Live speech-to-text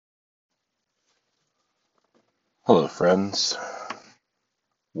Hello, friends.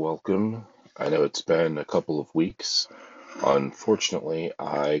 Welcome. I know it's been a couple of weeks. Unfortunately,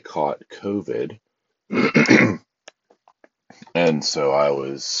 I caught COVID, and so I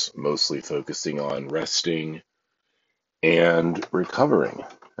was mostly focusing on resting and recovering.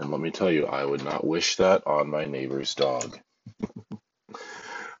 And let me tell you, I would not wish that on my neighbor's dog.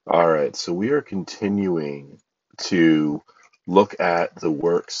 All right, so we are continuing to look at the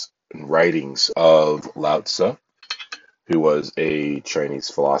works and writings of Lao Tzu, who was a Chinese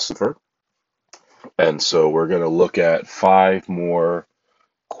philosopher. And so we're going to look at five more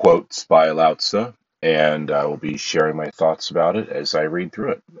quotes by Lao Tzu, and I will be sharing my thoughts about it as I read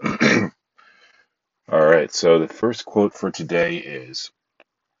through it. All right, so the first quote for today is: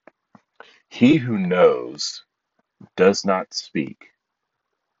 He who knows does not speak.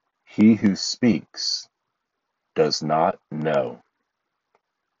 He who speaks does not know.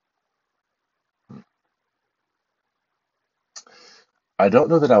 I don't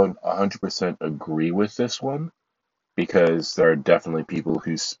know that I would 100% agree with this one because there are definitely people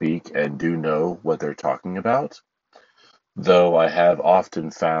who speak and do know what they're talking about. Though I have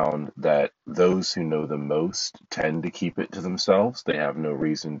often found that those who know the most tend to keep it to themselves. They have no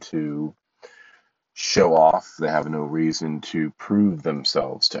reason to show off, they have no reason to prove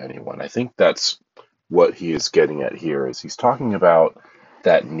themselves to anyone. I think that's what he is getting at here is he's talking about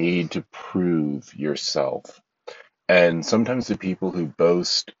that need to prove yourself. And sometimes the people who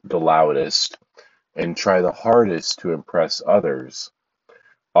boast the loudest and try the hardest to impress others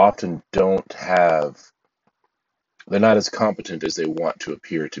often don't have, they're not as competent as they want to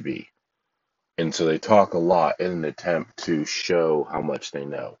appear to be. And so they talk a lot in an attempt to show how much they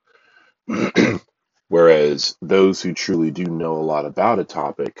know. Whereas those who truly do know a lot about a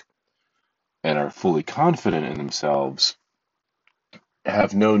topic and are fully confident in themselves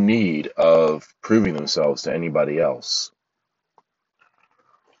have no need of proving themselves to anybody else.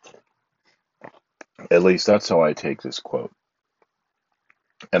 At least that's how I take this quote.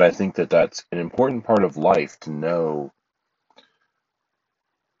 And I think that that's an important part of life to know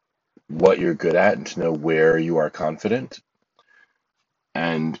what you're good at and to know where you are confident.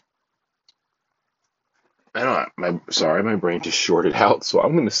 And I don't know, my brain just shorted out, so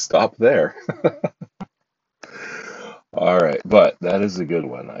I'm going to stop there. All right, but that is a good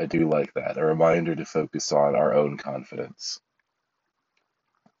one. I do like that. A reminder to focus on our own confidence.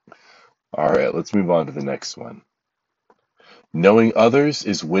 All right, let's move on to the next one. Knowing others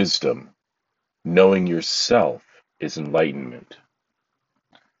is wisdom. Knowing yourself is enlightenment.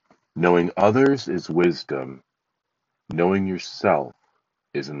 Knowing others is wisdom. Knowing yourself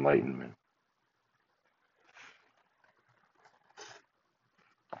is enlightenment.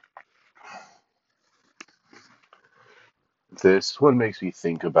 This one makes me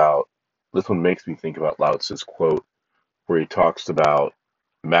think about this one makes me think about Lao Tzu's quote where he talks about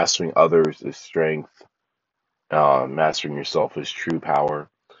mastering others is strength, mastering yourself is true power.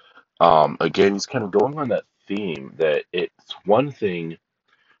 Again, he's kind of going on that theme that it's one thing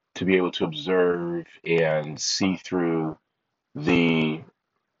to be able to observe and see through the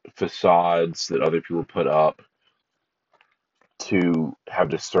facades that other people put up, to have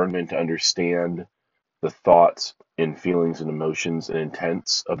discernment to understand the thoughts and feelings and emotions and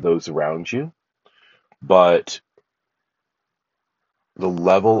intents of those around you. But the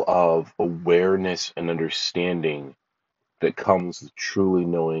level of awareness and understanding that comes with truly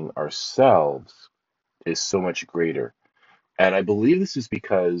knowing ourselves is so much greater. And I believe this is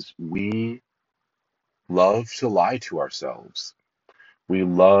because we love to lie to ourselves. We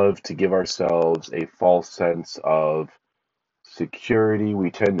love to give ourselves a false sense of security. We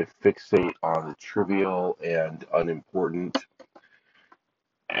tend to fixate on the trivial and unimportant.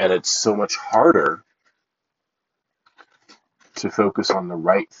 And it's so much harder to focus on the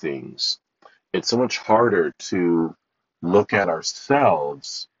right things. It's so much harder to look at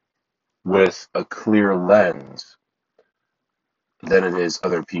ourselves with a clear lens than it is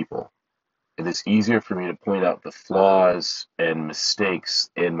other people. It is easier for me to point out the flaws and mistakes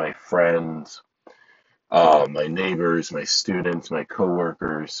in my friends, my neighbors, my students, my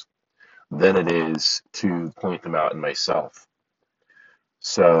coworkers, than it is to point them out in myself.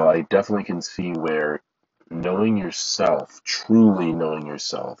 So I definitely can see where knowing yourself, truly knowing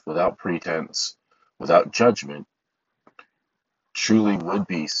yourself, without pretense, without judgment, truly would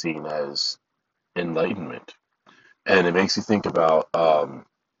be seen as enlightenment. And it makes you think about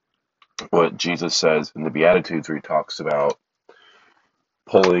what Jesus says in the Beatitudes, where he talks about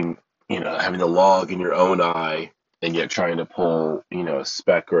pulling, having a log in your own eye and yet trying to pull, a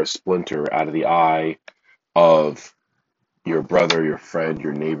speck or a splinter out of the eye of your brother, your friend,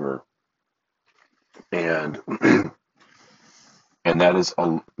 your neighbor. And and that is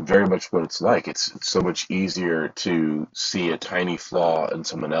very much what it's like. It's so much easier to see a tiny flaw in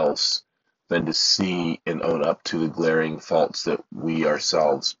someone else than to see and own up to the glaring faults that we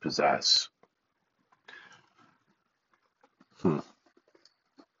ourselves possess. Hmm.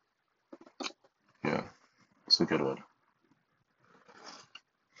 Yeah, it's a good one.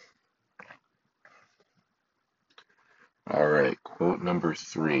 All right, quote number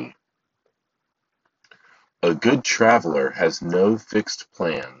 3. A good traveler has no fixed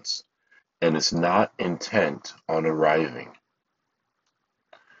plans and is not intent on arriving.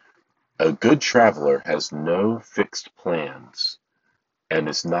 A good traveler has no fixed plans and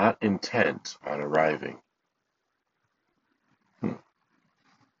is not intent on arriving. Hmm,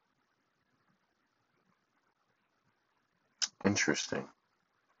 interesting.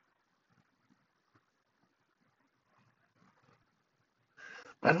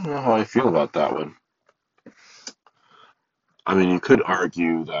 I don't know how I feel about that one. I mean, you could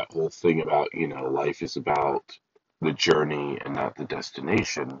argue that whole thing about, life is about the journey and not the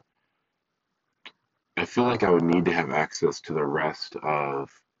destination. I feel like I would need to have access to the rest of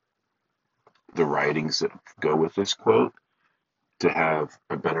the writings that go with this quote to have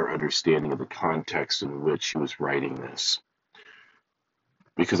a better understanding of the context in which he was writing this.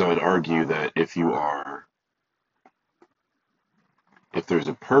 Because I would argue that if there's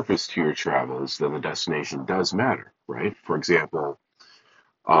a purpose to your travels, then the destination does matter, right? For example,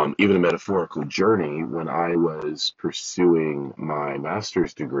 even a metaphorical journey, when I was pursuing my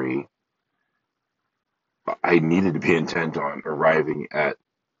master's degree, I needed to be intent on arriving at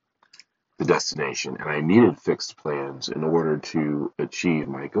the destination, and I needed fixed plans in order to achieve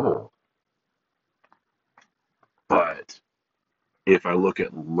my goal. But if I look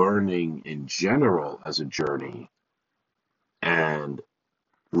at learning in general as a journey and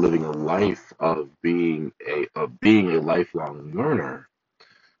living a life of being a lifelong learner,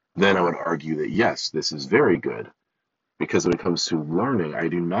 then I would argue that yes, this is very good. Because when it comes to learning, I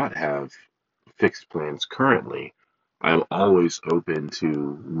do not have fixed plans currently. I'm always open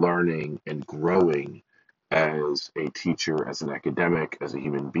to learning and growing as a teacher, as an academic, as a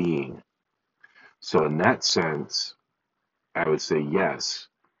human being. So in that sense, I would say yes,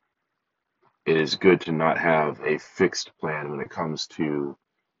 it is good to not have a fixed plan when it comes to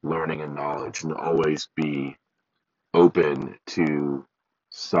learning and knowledge and always be open to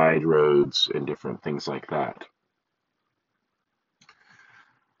side roads and different things like that.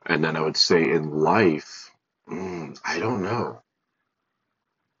 And then I would say in life, I don't know.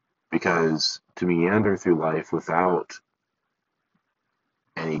 Because to meander through life without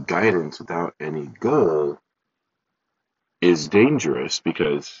any guidance, without any goal, is dangerous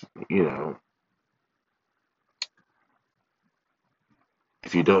because,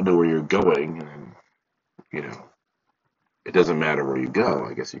 if you don't know where you're going, then, you know, it doesn't matter where you go,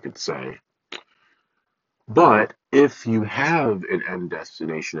 I guess you could say. But if you have an end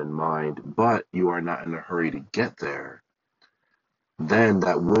destination in mind, but you are not in a hurry to get there, then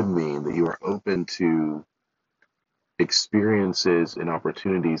that would mean that you are open to experiences and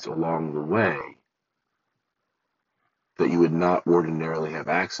opportunities along the way that you would not ordinarily have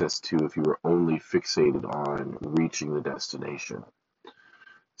access to if you were only fixated on reaching the destination.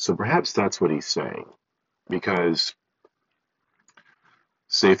 So perhaps that's what he's saying. Because,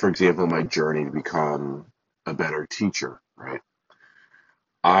 say, for example, my journey to become a better teacher, right?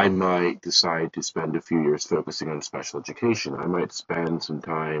 I might decide to spend a few years focusing on special education. I might spend some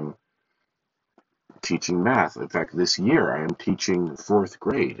time teaching math. In fact, this year I am teaching fourth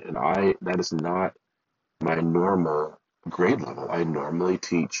grade, and I that is not my normal grade level. I normally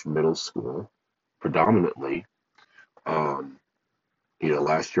teach middle school predominantly. Um,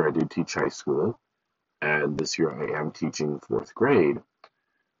 last year I did teach high school, and this year I am teaching fourth grade.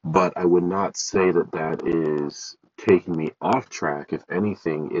 But I would not say that that is taking me off track. If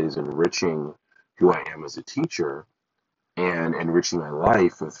anything, it is enriching who I am as a teacher and enriching my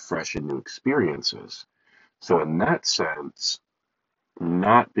life with fresh and new experiences. So, in that sense,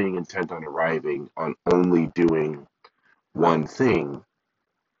 not being intent on arriving on only doing one thing,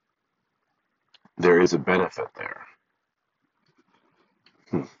 there is a benefit there.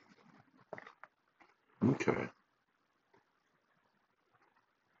 Hmm. Okay.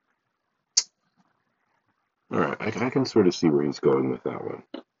 All right. I can sort of see where he's going with that one.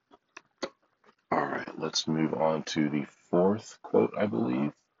 All right. Let's move on to the fourth quote, I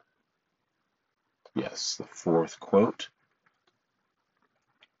believe. Yes, the fourth quote.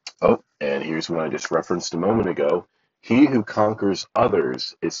 Oh, and here's one I just referenced a moment ago. He who conquers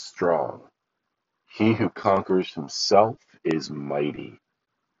others is strong. He who conquers himself is mighty.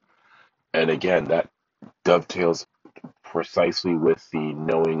 And again, that dovetails precisely with the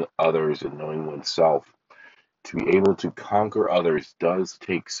knowing others and knowing oneself. To be able to conquer others does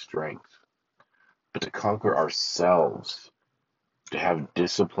take strength, but to conquer ourselves, to have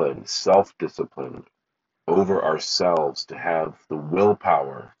discipline, self-discipline over ourselves, to have the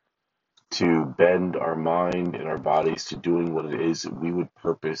willpower to bend our mind and our bodies to doing what it is that we would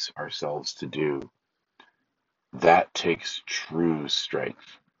purpose ourselves to do, that takes true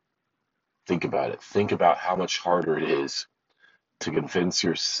strength. Think about it. Think about how much harder it is to convince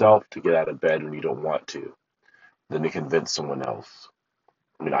yourself to get out of bed when you don't want to than to convince someone else.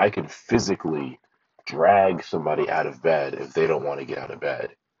 I mean, I can physically drag somebody out of bed if they don't want to get out of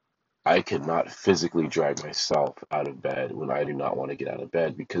bed. I cannot physically drag myself out of bed when I do not want to get out of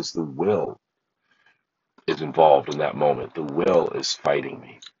bed because the will is involved in that moment. The will is fighting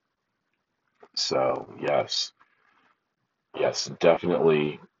me. So, yes,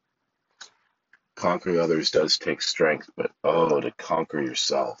 definitely conquering others does take strength, but oh, to conquer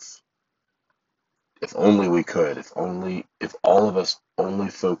yourself. If only we could, if all of us only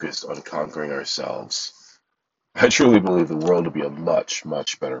focused on conquering ourselves, I truly believe the world would be a much,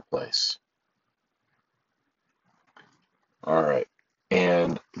 much better place. All right.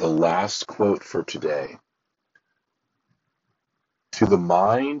 And the last quote for today: to the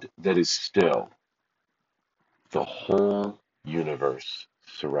mind that is still, the whole universe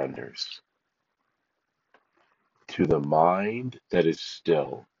surrenders. To the mind that is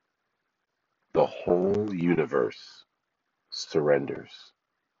still, the whole universe surrenders.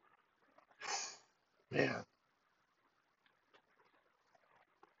 Man,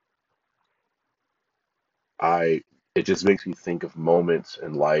 I it just makes me think of moments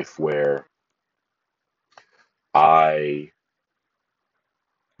in life where I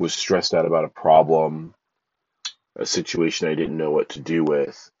was stressed out about a problem, a situation I didn't know what to do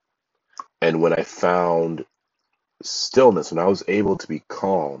with. And when I found stillness, when I was able to be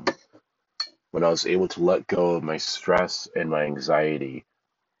calm, when I was able to let go of my stress and my anxiety,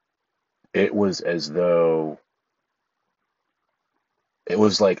 it was as though it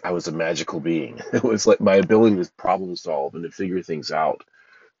was like I was a magical being. It was like my ability to problem solve and to figure things out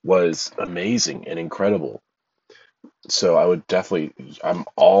was amazing and incredible. So I would definitely, I'm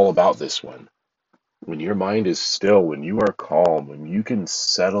all about this one. When your mind is still, when you are calm, when you can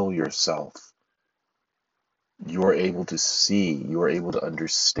settle yourself, you are able to see, you are able to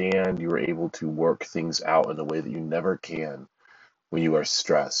understand, you are able to work things out in a way that you never can when you are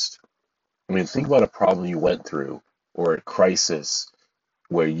stressed. I mean, think about a problem you went through or a crisis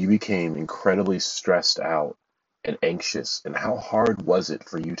where you became incredibly stressed out and anxious, and how hard was it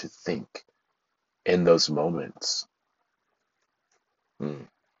for you to think in those moments? Hmm.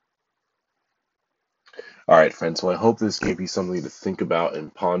 All right, friends. Well, I hope this gave you something to think about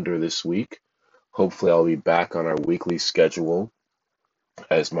and ponder this week. Hopefully, I'll be back on our weekly schedule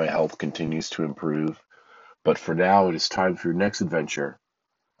as my health continues to improve. But for now, it is time for your next adventure.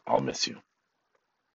 I'll miss you.